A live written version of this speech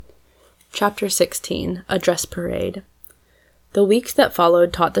Chapter 16. A Dress Parade. The weeks that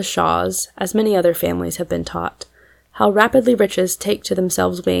followed taught the Shaws, as many other families have been taught, how rapidly riches take to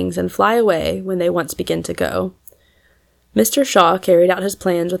themselves wings and fly away when they once begin to go. Mr. Shaw carried out his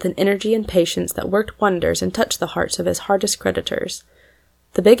plans with an energy and patience that worked wonders and touched the hearts of his hardest creditors.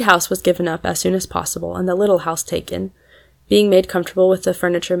 The big house was given up as soon as possible, and the little house taken, being made comfortable with the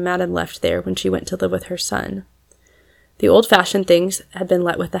furniture Madame left there when she went to live with her son. The old-fashioned things had been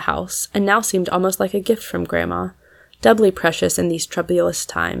let with the house, and now seemed almost like a gift from Grandma, doubly precious in these troublous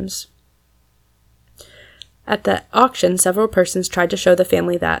times. At the auction, several persons tried to show the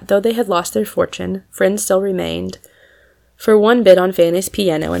family that, though they had lost their fortune, friends still remained. For one bid on Fanny's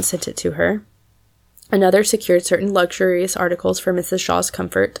piano and sent it to her. Another secured certain luxurious articles for Mrs. Shaw's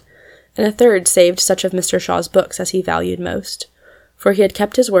comfort, and a third saved such of Mr. Shaw's books as he valued most, for he had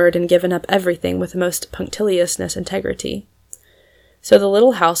kept his word and given up everything with the most punctiliousness integrity. So the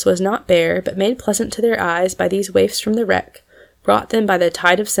little house was not bare, but made pleasant to their eyes by these waifs from the wreck, brought them by the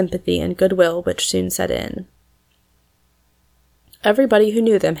tide of sympathy and goodwill which soon set in. Everybody who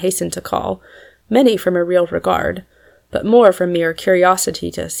knew them hastened to call, many from a real regard, but more from mere curiosity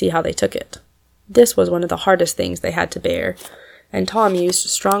to see how they took it. This was one of the hardest things they had to bear, and Tom used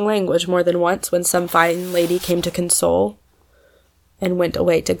strong language more than once when some fine lady came to console, and went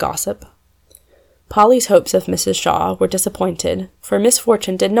away to gossip. Polly's hopes of Mrs. Shaw were disappointed, for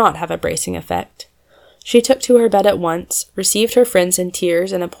misfortune did not have a bracing effect. She took to her bed at once, received her friends in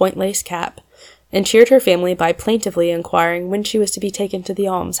tears and a point-lace cap, and cheered her family by plaintively inquiring when she was to be taken to the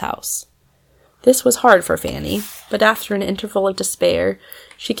almshouse. This was hard for Fanny, but after an interval of despair,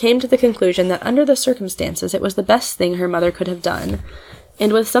 she came to the conclusion that under the circumstances it was the best thing her mother could have done,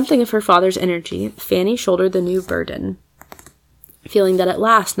 and with something of her father's energy, Fanny shouldered the new burden, feeling that at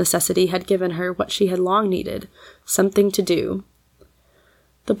last necessity had given her what she had long needed, something to do.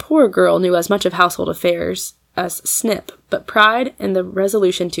 The poor girl knew as much of household affairs as Snip, but pride and the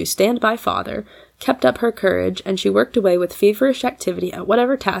resolution to stand by father kept up her courage, and she worked away with feverish activity at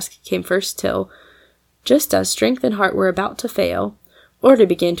whatever task came first till, just as strength and heart were about to fail, order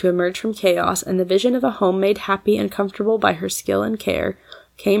began to emerge from chaos, and the vision of a home made happy and comfortable by her skill and care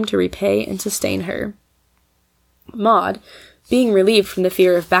came to repay and sustain her. Maud, being relieved from the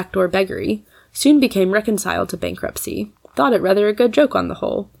fear of backdoor beggary, soon became reconciled to bankruptcy, thought it rather a good joke on the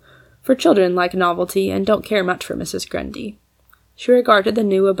whole, for children like novelty and don't care much for Mrs. Grundy. She regarded the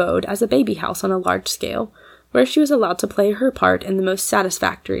new abode as a baby house on a large scale, where she was allowed to play her part in the most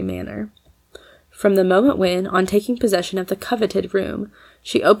satisfactory manner. From the moment when, on taking possession of the coveted room,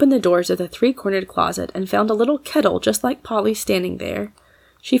 she opened the doors of the three-cornered closet and found a little kettle just like Polly's standing there,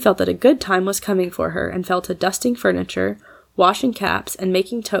 she felt that a good time was coming for her, and fell to dusting furniture, washing caps, and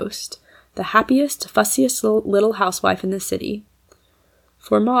making toast, the happiest, fussiest little housewife in the city.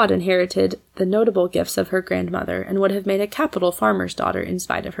 For Maud inherited the notable gifts of her grandmother, and would have made a capital farmer's daughter in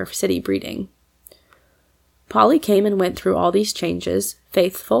spite of her city breeding. Polly came and went through all these changes,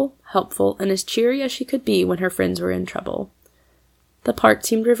 faithful, helpful, and as cheery as she could be when her friends were in trouble. The part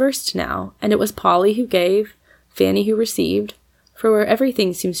seemed reversed now, and it was Polly who gave, Fanny who received, for where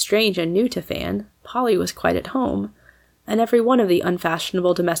everything seemed strange and new to Fan, Polly was quite at home, and every one of the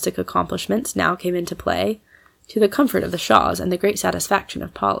unfashionable domestic accomplishments now came into play, to the comfort of the Shaws and the great satisfaction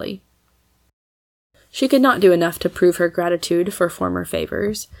of Polly. She could not do enough to prove her gratitude for former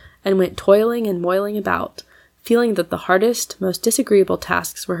favors, and went toiling and moiling about, feeling that the hardest, most disagreeable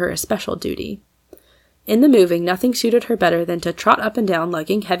tasks were her especial duty. In the moving, nothing suited her better than to trot up and down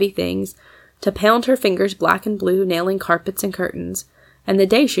lugging heavy things, to pound her fingers black and blue nailing carpets and curtains, and the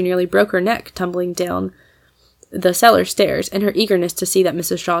day she nearly broke her neck tumbling down the cellar stairs, in her eagerness to see that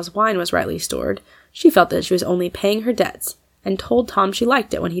Mrs. Shaw's wine was rightly stored. She felt that she was only paying her debts, and told Tom she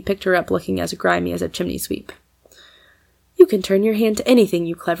liked it when he picked her up looking as grimy as a chimney sweep. "You can turn your hand to anything,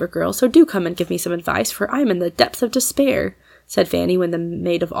 you clever girl, so do come and give me some advice, for I am in the depths of despair," said Fanny when the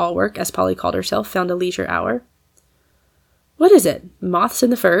maid-of-all-work, as Polly called herself, found a leisure hour. "What is it? Moths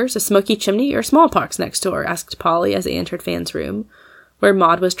in the furs, a smoky chimney, or smallpox next door?" asked Polly as they entered Fan's room, where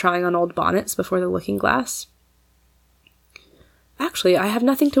Maud was trying on old bonnets before the looking-glass. "Actually, I have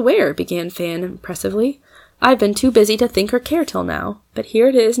nothing to wear," began Fan impressively. "I've been too busy to think or care till now, but here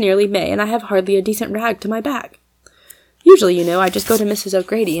it is nearly May, and I have hardly a decent rag to my back. Usually, you know, I just go to Mrs.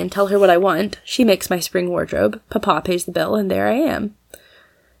 O'Grady and tell her what I want. She makes my spring wardrobe, Papa pays the bill, and there I am.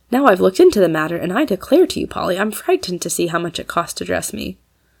 Now I've looked into the matter, and I declare to you, Polly, I'm frightened to see how much it costs to dress me."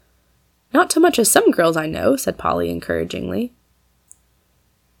 "Not so much as some girls I know," said Polly encouragingly.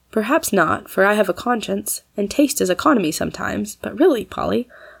 "Perhaps not, for I have a conscience, and taste is economy sometimes, but really, Polly,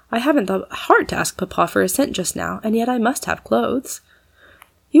 I haven't the heart to ask Papa for a cent just now, and yet I must have clothes."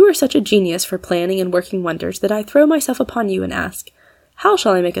 You are such a genius for planning and working wonders that I throw myself upon you and ask, how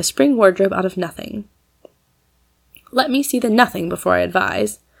shall I make a spring wardrobe out of nothing? Let me see the nothing before I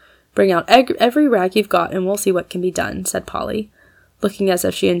advise. Bring out every rag you've got and we'll see what can be done, said Polly, looking as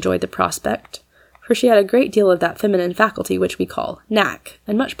if she enjoyed the prospect, for she had a great deal of that feminine faculty which we call knack,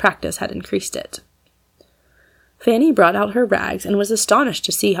 and much practice had increased it. Fanny brought out her rags and was astonished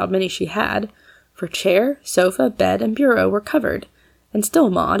to see how many she had, for chair, sofa, bed, and bureau were covered, and still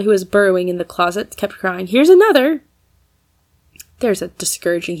Maud, who was burrowing in the closet, kept crying, "Here's another!" "There's a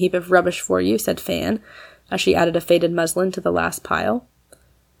discouraging heap of rubbish for you," said Fan, as she added a faded muslin to the last pile.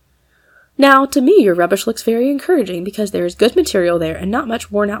 "Now, to me your rubbish looks very encouraging, because there is good material there and not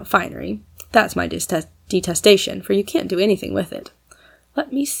much worn-out finery. That's my detestation, for you can't do anything with it.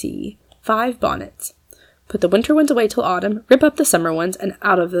 Let me see. 5 bonnets. Put the winter ones away till autumn, rip up the summer ones, and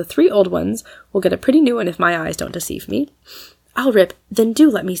out of the 3 old ones we'll get a pretty new one if my eyes don't deceive me." "I'll rip. Then do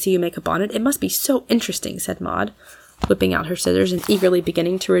let me see you make a bonnet. It must be so interesting," said Maud, whipping out her scissors and eagerly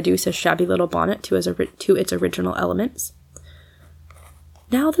beginning to reduce a shabby little bonnet to its original elements.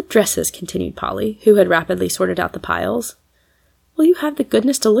 "Now the dresses," continued Polly, who had rapidly sorted out the piles. "Will you have the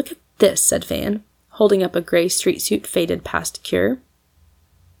goodness to look at this?" said Fan, holding up a grey street suit faded past cure.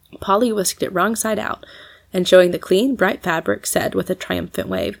 Polly whisked it wrong side out, and showing the clean, bright fabric, said with a triumphant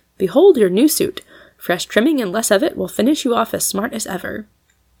wave, "Behold your new suit. Fresh trimming and less of it will finish you off as smart as ever."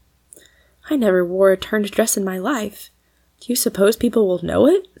 "I never wore a turned dress in my life. Do you suppose people will know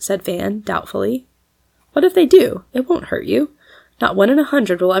it?" said Fan, doubtfully. "What if they do? It won't hurt you. Not 1 in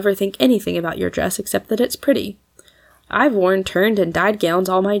 100 will ever think anything about your dress except that it's pretty. I've worn turned and dyed gowns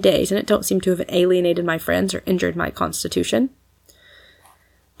all my days, and it don't seem to have alienated my friends or injured my constitution."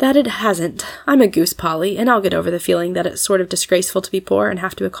 "That it hasn't. I'm a goose, Polly, and I'll get over the feeling that it's sort of disgraceful to be poor and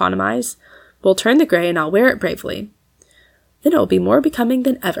have to economize. We'll turn the grey and I'll wear it bravely. Then it will be more becoming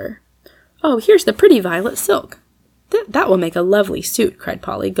than ever. Oh, here's the pretty violet silk. That will make a lovely suit," cried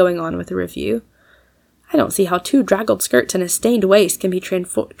Polly, going on with the review. "I don't see how 2 draggled skirts and a stained waist can be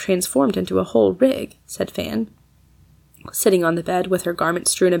transformed into a whole rig," said Fan, sitting on the bed with her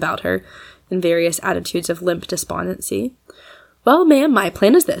garments strewn about her in various attitudes of limp despondency. "Well, ma'am, my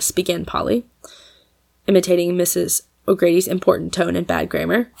plan is this," began Polly, imitating Mrs. O'Grady's important tone and bad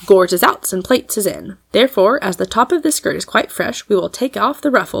grammar. "Gores is out and plaits is in. Therefore, as the top of this skirt is quite fresh, we will take off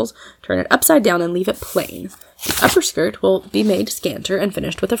the ruffles, turn it upside down, and leave it plain. The upper skirt will be made scanter and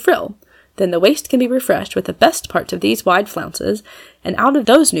finished with a frill. Then the waist can be refreshed with the best parts of these wide flounces, and out of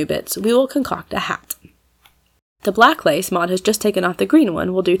those new bits we will concoct a hat. The black lace Maud has just taken off the green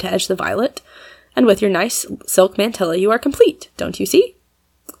one will do to edge the violet, and with your nice silk mantilla you are complete, don't you see?"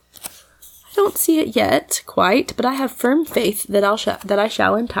 "I don't see it yet, quite, but I have firm faith that I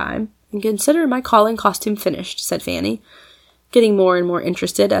shall in time, and consider my calling costume finished," said Fanny, getting more and more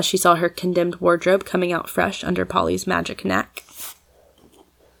interested as she saw her condemned wardrobe coming out fresh under Polly's magic knack.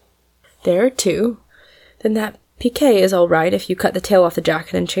 "There are 2. Then that piqué is all right if you cut the tail off the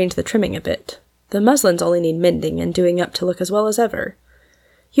jacket and change the trimming a bit. The muslins only need mending and doing up to look as well as ever.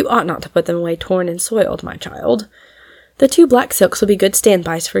 You ought not to put them away torn and soiled, my child. The 2 black silks will be good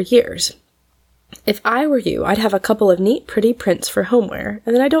standbys for years. If I were you, I'd have a couple of neat, pretty prints for homeware,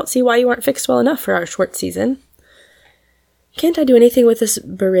 and then I don't see why you aren't fixed well enough for our short season." "Can't I do anything with this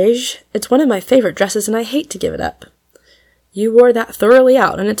barège? It's one of my favorite dresses, and I hate to give it up." "You wore that thoroughly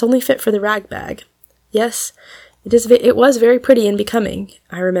out, and it's only fit for the rag bag. Yes, it was very pretty and becoming,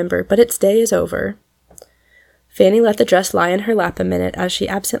 I remember, but its day is over." Fanny let the dress lie in her lap a minute as she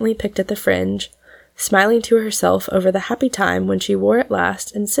absently picked at the fringe, smiling to herself over the happy time when she wore it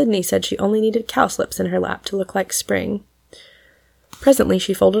last, and Sydney said she only needed cowslips in her lap to look like spring. Presently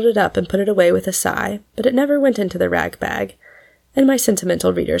she folded it up and put it away with a sigh, but it never went into the rag bag, and my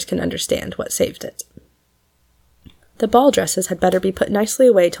sentimental readers can understand what saved it. "The ball dresses had better be put nicely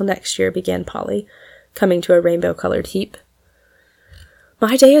away till next year," began Polly, coming to a rainbow-colored heap.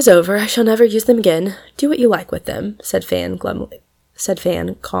 "My day is over. I shall never use them again. Do what you like with them," said Fan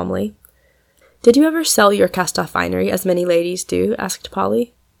calmly. "Did you ever sell your cast-off finery, as many ladies do?" asked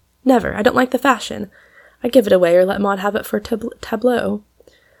Polly. "Never. I don't like the fashion. I give it away or let Maud have it for tableau.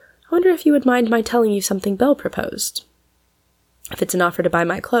 I wonder if you would mind my telling you something Belle proposed?" "If it's an offer to buy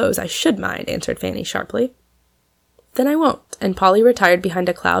my clothes, I should mind," answered Fanny sharply. "Then I won't," and Polly retired behind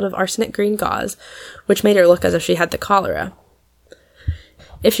a cloud of arsenic green gauze, which made her look as if she had the cholera.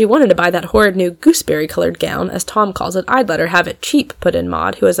 "If she wanted to buy that horrid new gooseberry-colored gown, as Tom calls it, I'd let her have it cheap," put in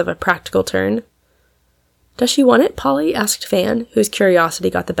Maud, who was of a practical turn. "Does she want it, Polly?" asked Fan, whose curiosity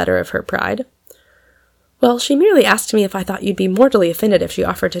got the better of her pride. "Well, she merely asked me if I thought you'd be mortally offended if she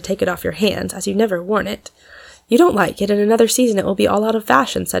offered to take it off your hands, as you've never worn it. You don't like it. In another season it will be all out of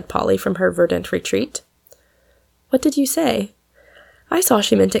fashion, said Polly from her verdant retreat. What did you say? I saw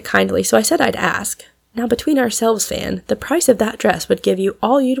she meant it kindly, so I said I'd ask. Now, between ourselves, Fan, the price of that dress would give you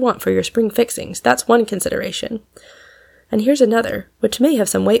all you'd want for your spring fixings. That's one consideration. And here's another, which may have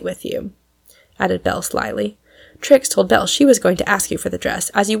some weight with you, added Belle slyly. Trix told Belle she was going to ask you for the dress,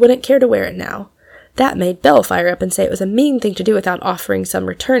 as you wouldn't care to wear it now. That made Belle fire up and say it was a mean thing to do without offering some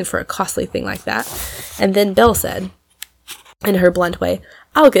return for a costly thing like that. And then Belle said, in her blunt way,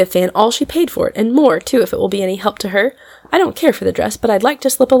 I'll give Fan all she paid for it, and more, too, if it will be any help to her. I don't care for the dress, but I'd like to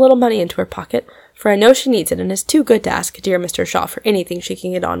slip a little money into her pocket, for I know she needs it and is too good to ask dear Mr. Shaw for anything she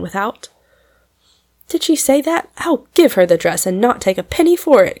can get on without. Did she say that? I'll give her the dress and not take a penny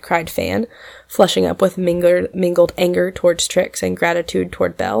for it, cried Fan, flushing up with mingled anger towards Trix and gratitude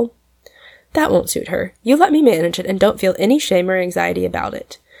toward Belle. That won't suit her. You let me manage it, and don't feel any shame or anxiety about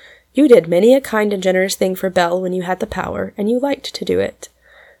it. You did many a kind and generous thing for Belle when you had the power, and you liked to do it.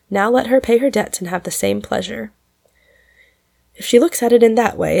 Now let her pay her debts and have the same pleasure. If she looks at it in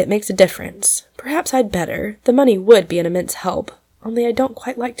that way, it makes a difference. Perhaps I'd better. The money would be an immense help, only I don't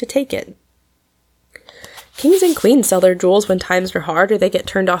quite like to take it. Kings and queens sell their jewels when times are hard or they get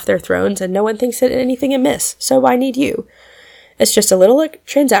turned off their thrones, and no one thinks it anything amiss, so why need you? It's just a little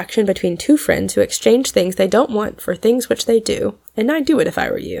transaction between two friends who exchange things they don't want for things which they do, and I'd do it if I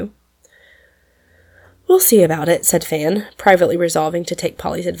were you. We'll see about it, said Fan, privately resolving to take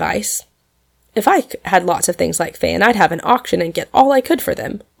Polly's advice. If I had lots of things like Fan, I'd have an auction and get all I could for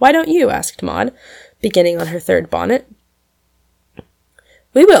them. Why don't you? Asked Maud, beginning on her third bonnet.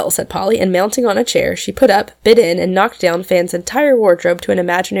 We will, said Polly, and mounting on a chair, she put up, bid in, and knocked down Fan's entire wardrobe to an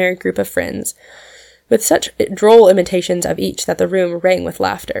imaginary group of friends, with such droll imitations of each that the room rang with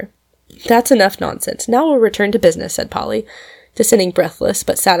laughter. That's enough nonsense. Now we'll return to business, said Polly, descending breathless,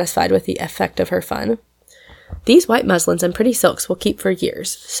 but satisfied with the effect of her fun. These white muslins and pretty silks will keep for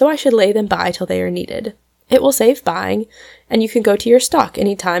years, so I should lay them by till they are needed. It will save buying, and you can go to your stock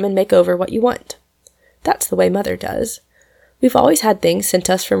any time and make over what you want. That's the way Mother does. We've always had things sent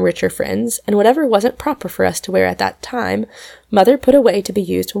us from richer friends, and whatever wasn't proper for us to wear at that time, Mother put away to be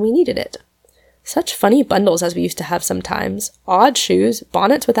used when we needed it. Such funny bundles as we used to have sometimes. Odd shoes,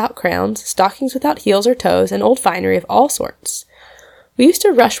 bonnets without crowns, stockings without heels or toes, and old finery of all sorts. We used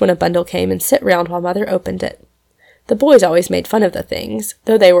to rush when a bundle came and sit round while Mother opened it. The boys always made fun of the things,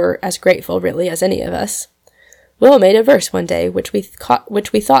 though they were as grateful, really, as any of us. Will made a verse one day, which we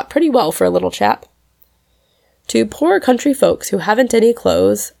thought pretty well for a little chap. To poor country folks who haven't any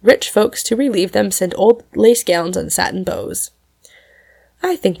clothes, rich folks to relieve them send old lace gowns and satin bows.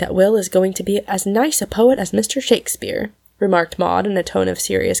 I think that Will is going to be as nice a poet as Mr. Shakespeare, remarked Maud in a tone of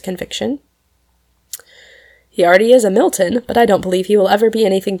serious conviction. He already is a Milton, but I don't believe he will ever be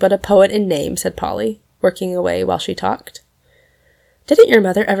anything but a poet in name, said Polly, working away while she talked. Didn't your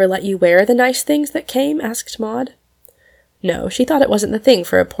mother ever let you wear the nice things that came? Asked Maud. No, she thought it wasn't the thing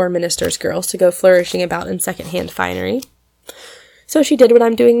for a poor minister's girls to go flourishing about in second-hand finery. So she did what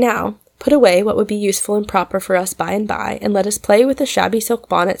I'm doing now, put away what would be useful and proper for us by and by, and let us play with the shabby silk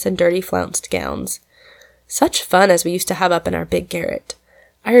bonnets and dirty flounced gowns. Such fun as we used to have up in our big garret.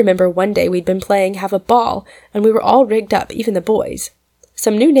 I remember one day we'd been playing have a ball, and we were all rigged up, even the boys.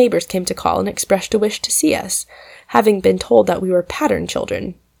 Some new neighbors came to call and expressed a wish to see us, having been told that we were pattern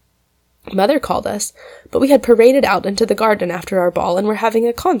children. Mother called us, but we had paraded out into the garden after our ball and were having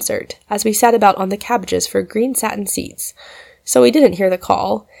a concert, as we sat about on the cabbages for green satin seats, so we didn't hear the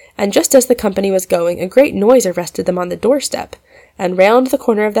call, and just as the company was going, a great noise arrested them on the doorstep, and round the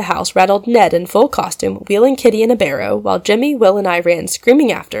corner of the house rattled Ned in full costume, wheeling Kitty in a barrow, while Jimmy, Will, and I ran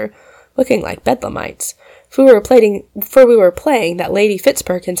screaming after, looking like bedlamites, for we were playing that Lady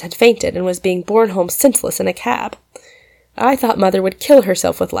Fitzperkins had fainted and was being borne home senseless in a cab. I thought Mother would kill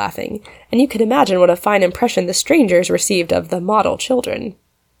herself with laughing, and you can imagine what a fine impression the strangers received of the model children.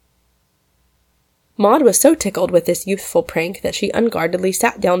 Maud was so tickled with this youthful prank that she unguardedly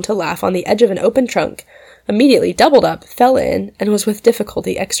sat down to laugh on the edge of an open trunk, immediately doubled up, fell in, and was with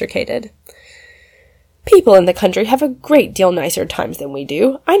difficulty extricated. People in the country have a great deal nicer times than we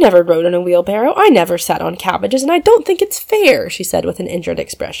do. I never rode in a wheelbarrow, I never sat on cabbages, and I don't think it's fair, she said with an injured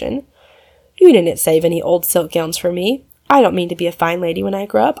expression. You needn't save any old silk gowns for me. I don't mean to be a fine lady when I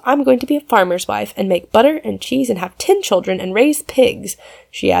grow up. I'm going to be a farmer's wife, and make butter and cheese and have 10 children and raise pigs,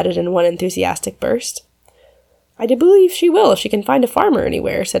 she added in one enthusiastic burst. I do believe she will if she can find a farmer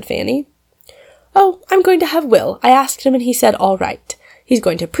anywhere, said Fanny. Oh, I'm going to have Will. I asked him and he said all right. He's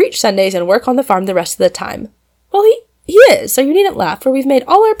going to preach Sundays and work on the farm the rest of the time. Well, he is, so you needn't laugh, for we've made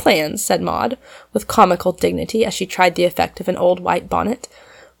all our plans, said Maud, with comical dignity as she tried the effect of an old white bonnet.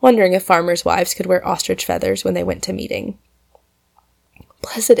 wondering if farmers' wives could wear ostrich feathers when they went to meeting.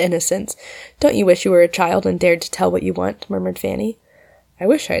 "Blessed innocence! Don't you wish you were a child and dared to tell what you want?" murmured Fanny. "I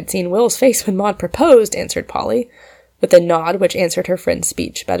wish I had seen Will's face when Maud proposed," answered Polly, with a nod which answered her friend's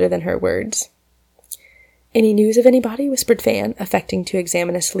speech better than her words. "Any news of anybody?" whispered Fan, affecting to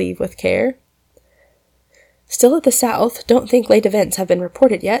examine a sleeve with care. "Still at the South. Don't think late events have been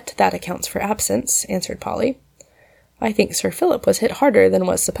reported yet. That accounts for absence," answered Polly. "I think Sir Philip was hit harder than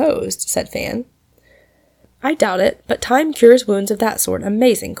was supposed," said Fan. "I doubt it, but time cures wounds of that sort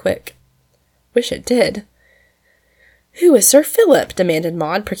amazing quick." "Wish it did." "Who is Sir Philip?" demanded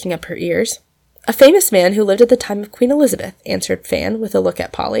Maud, pricking up her ears. "A famous man who lived at the time of Queen Elizabeth," answered Fan, with a look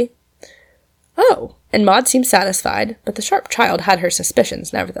at Polly. "Oh," and Maud seemed satisfied, but the sharp child had her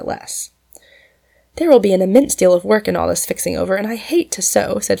suspicions nevertheless. "There will be an immense deal of work in all this fixing over, and I hate to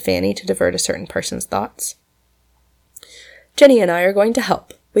sew," said Fanny, to divert a certain person's thoughts. "Jenny and I are going to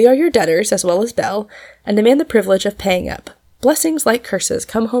help. We are your debtors, as well as Belle, and demand the privilege of paying up. Blessings like curses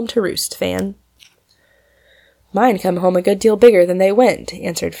come home to roost, Fan." "Mine come home a good deal bigger than they went,"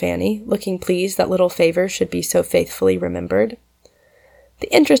 answered Fanny, looking pleased that little favors should be so faithfully remembered.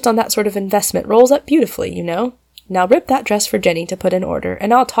 "The interest on that sort of investment rolls up beautifully, you know. Now rip that dress for Jenny to put in order,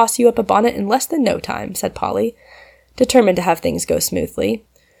 and I'll toss you up a bonnet in less than no time," said Polly, determined to have things go smoothly,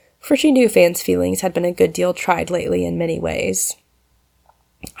 for she knew Fan's feelings had been a good deal tried lately in many ways.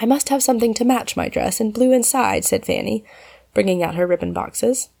 "I must have something to match my dress, and blue inside," said Fanny, bringing out her ribbon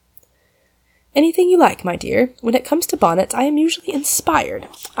boxes. "Anything you like, my dear. When it comes to bonnets, I am usually inspired."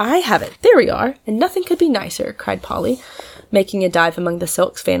 "I have it! There we are! And nothing could be nicer," cried Polly, making a dive among the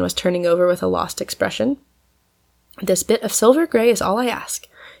silks Fan was turning over with a lost expression. "This bit of silver grey is all I ask.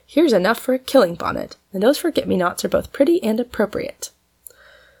 Here's enough for a killing bonnet, and those forget-me-nots are both pretty and appropriate."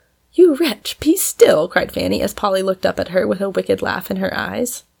 "You wretch, be still!" cried Fanny, as Polly looked up at her with a wicked laugh in her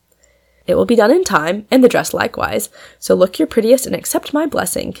eyes. "It will be done in time, and the dress likewise, so look your prettiest and accept my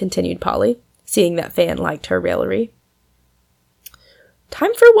blessing," continued Polly, seeing that Fan liked her raillery.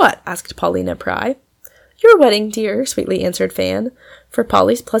 "Time for what?" asked Paulina Pry. "Your wedding, dear," sweetly answered Fan, for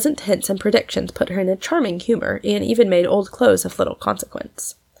Polly's pleasant hints and predictions put her in a charming humour, and even made old clothes of little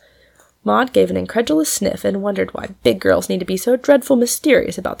consequence. Maud gave an incredulous sniff and wondered why big girls need to be so dreadful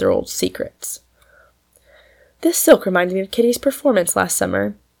mysterious about their old secrets. "This silk reminded me of Kitty's performance last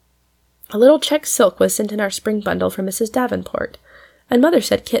summer. A little check silk was sent in our spring bundle from Mrs. Davenport, and Mother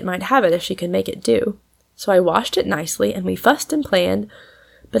said Kit might have it if she could make it do. So I washed it nicely, and we fussed and planned,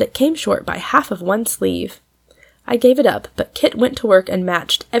 but it came short by half of one sleeve. I gave it up, but Kit went to work and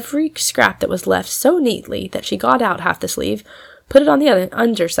matched every scrap that was left so neatly that she got out half the sleeve, put it on the other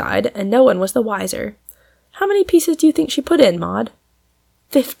underside, and no one was the wiser. How many pieces do you think she put in, Maud?"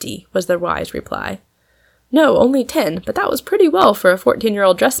 50, was the wise reply. "No, only 10, but that was pretty well for a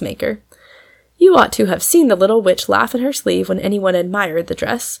 14-year-old dressmaker. You ought to have seen the little witch laugh in her sleeve when anyone admired the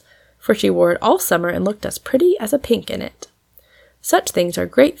dress, for she wore it all summer and looked as pretty as a pink in it. Such things are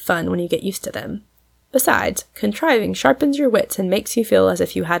great fun when you get used to them. Besides, contriving sharpens your wits and makes you feel as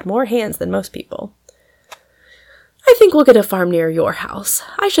if you had more hands than most people." "I think we'll get a farm near your house.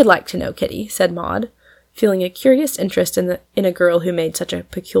 I should like to know Kitty," said Maud, feeling a curious interest in a girl who made such a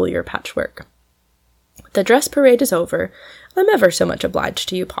peculiar patchwork. "The dress parade is over. I'm ever so much obliged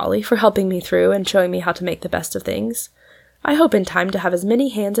to you, Polly, for helping me through and showing me how to make the best of things. I hope in time to have as many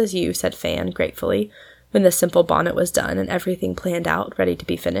hands as you," said Fan, gratefully, when the simple bonnet was done and everything planned out, ready to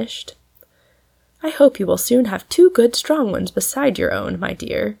be finished. "I hope you will soon have 2 good strong ones beside your own, my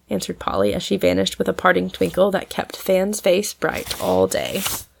dear," answered Polly, as she vanished with a parting twinkle that kept Fan's face bright all day.